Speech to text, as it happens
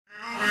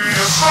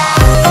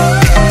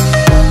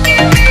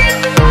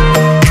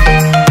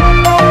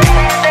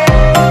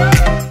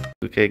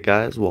Okay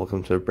guys,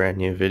 welcome to a brand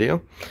new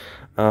video.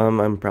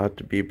 I'm proud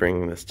to be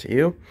bringing this to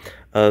you.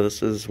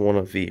 This is one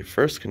of the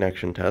first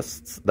connection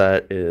tests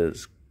that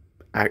is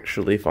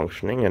actually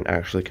functioning and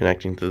actually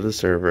connecting to the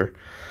server.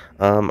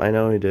 I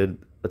know I did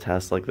a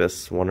test like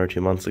this 1 or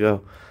 2 months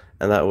ago,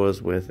 and that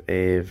was with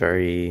a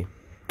very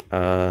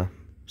bad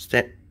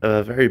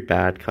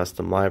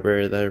custom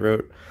library that I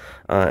wrote.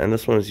 And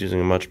this one is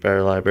using a much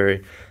better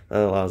library that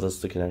allows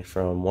us to connect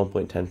from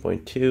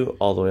 1.10.2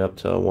 all the way up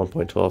to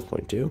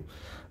 1.12.2.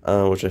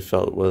 Which I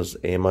felt was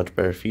a much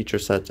better feature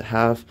set to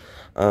have.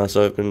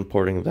 So I've been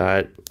porting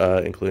that,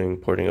 including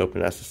porting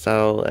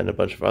OpenSSL and a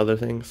bunch of other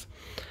things.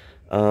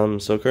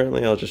 So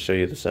currently I'll just show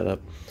you the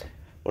setup.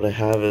 What I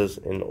have is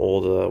an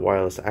old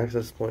wireless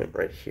access point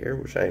right here,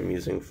 which I am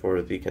using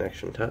for the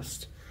connection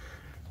test.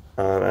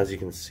 As you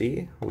can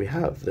see, we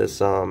have this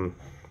Ethernet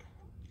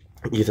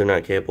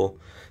cable.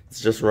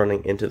 It's just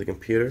running into the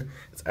computer.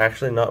 It's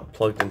actually not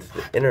plugged into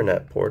the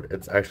internet port.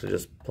 It's actually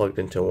just plugged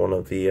into one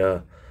of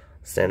the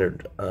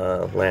standard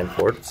LAN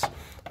ports,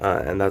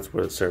 and that's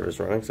where the server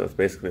is running, so it's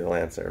basically a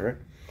LAN server.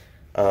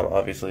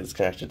 Obviously it's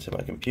connected to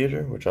my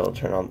computer, which I'll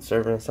turn on the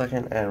server in a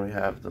second, and we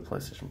have the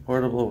PlayStation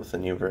Portable with the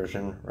new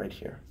version right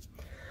here.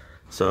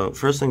 So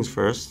first things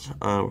first,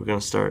 we're going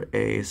to start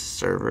a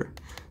server.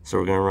 So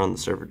we're going to run the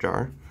server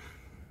jar,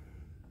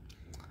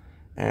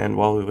 and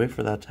while we wait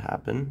for that to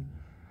happen,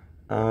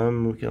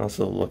 we can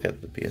also look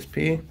at the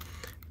PSP,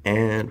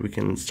 and we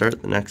can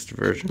start the next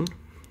version.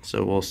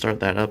 So we'll start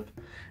that up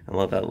and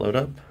let that load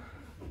up.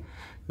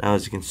 Now,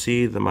 as you can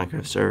see, the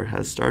Minecraft server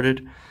has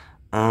started,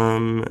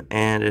 and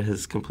it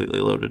has completely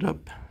loaded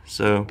up.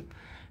 So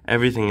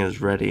everything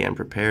is ready and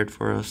prepared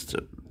for us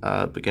to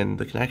begin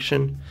the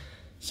connection.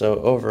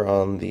 So over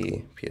on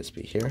the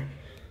PSP here,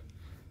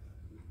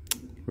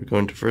 we're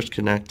going to first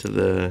connect to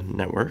the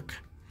network,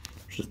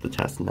 which is the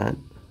test net.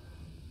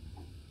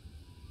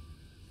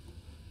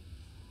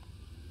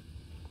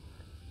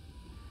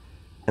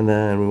 And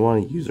then we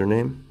want a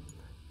username.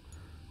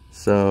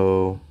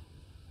 So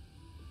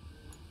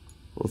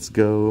let's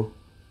go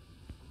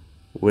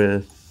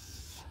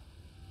with,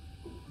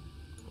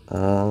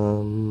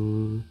 how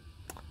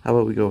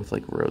about we go with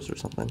like Rose or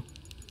something?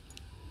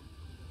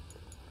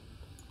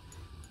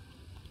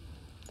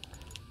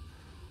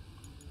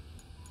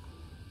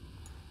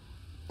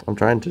 I'm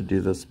trying to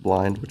do this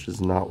blind, which is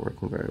not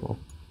working very well.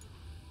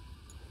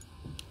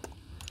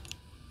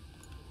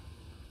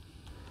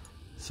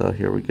 So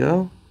here we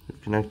go,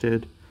 we've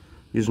connected.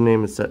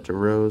 Username is set to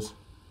Rose.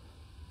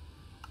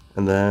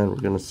 And then we're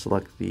going to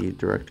select the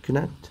direct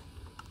connect,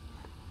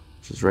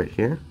 which is right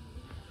here.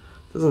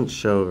 Doesn't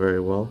show very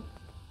well,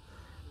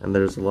 and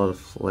there's a lot of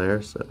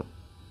flare, so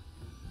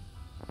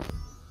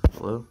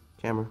hello,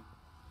 camera,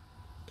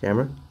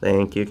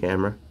 thank you,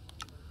 camera.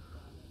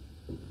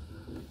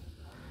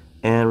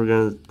 And we're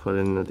going to put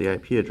in the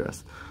IP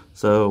address.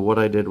 So what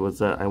I did was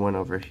that I went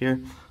over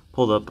here,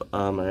 pulled up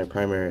my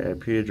primary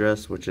IP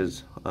address, which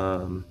is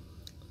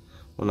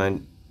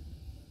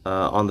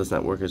on this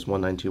network is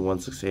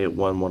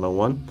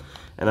 192.168.1.101,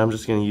 and I'm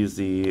just going to use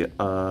the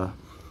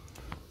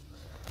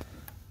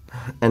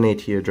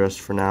NAT address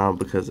for now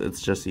because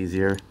it's just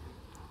easier.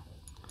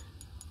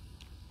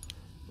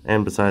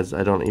 And besides,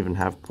 I don't even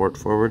have port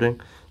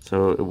forwarding,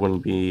 so it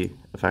wouldn't be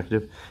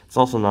effective. It's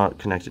also not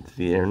connected to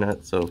the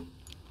internet, so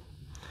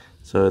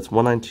it's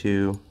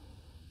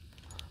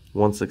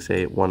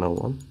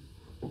 192.168.1.101.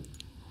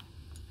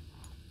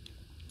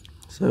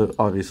 So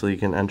obviously you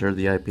can enter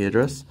the IP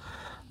address.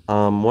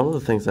 One of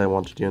the things I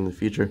want to do in the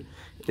future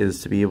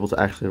is to be able to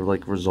actually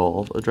like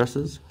resolve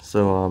addresses.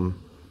 So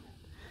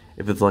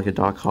if it's like a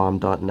 .com,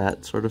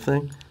 .net sort of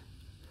thing.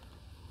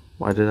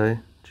 Why did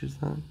I choose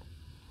that?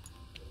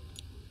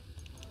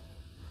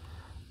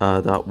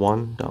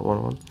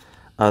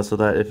 .1.1.1. So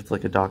that if it's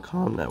like a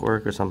 .com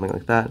network or something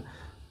like that,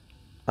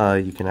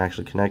 you can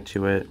actually connect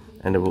to it,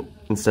 and it will,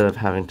 instead of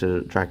having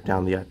to track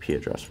down the IP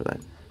address for that.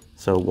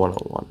 So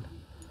 101.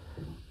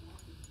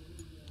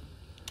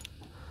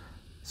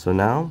 So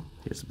now,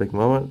 here's a big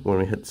moment. When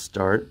we hit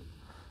start,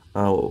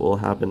 what will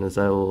happen is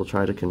that it will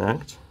try to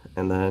connect,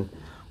 and then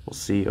we'll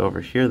see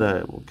over here that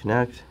it will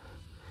connect,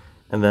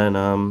 and then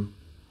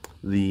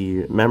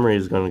the memory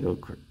is going to go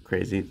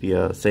crazy.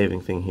 The saving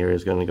thing here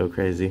is going to go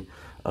crazy,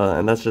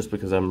 and that's just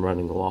because I'm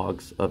running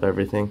logs of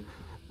everything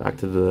back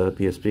to the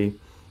PSP.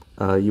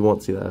 You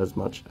won't see that as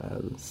much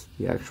as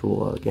the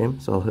actual game,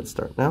 so I'll hit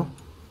start now.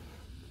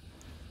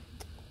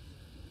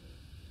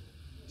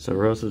 So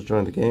Rose has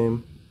joined the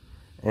game,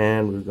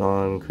 and we've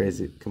gone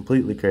crazy,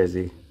 completely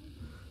crazy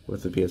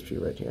with the PSP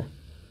right here.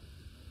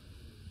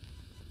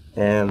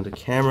 And the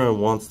camera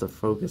wants to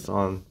focus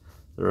on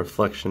the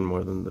reflection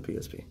more than the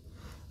PSP.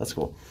 That's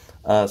cool.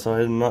 So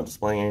I'm not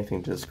displaying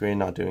anything to the screen,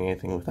 not doing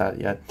anything with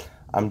that yet.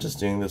 I'm just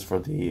doing this for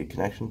the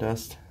connection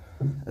test.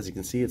 As you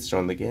can see, it's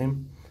showing the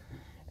game.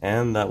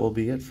 And that will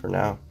be it for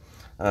now.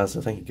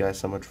 So thank you guys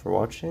so much for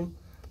watching,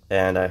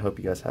 and I hope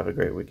you guys have a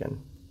great weekend.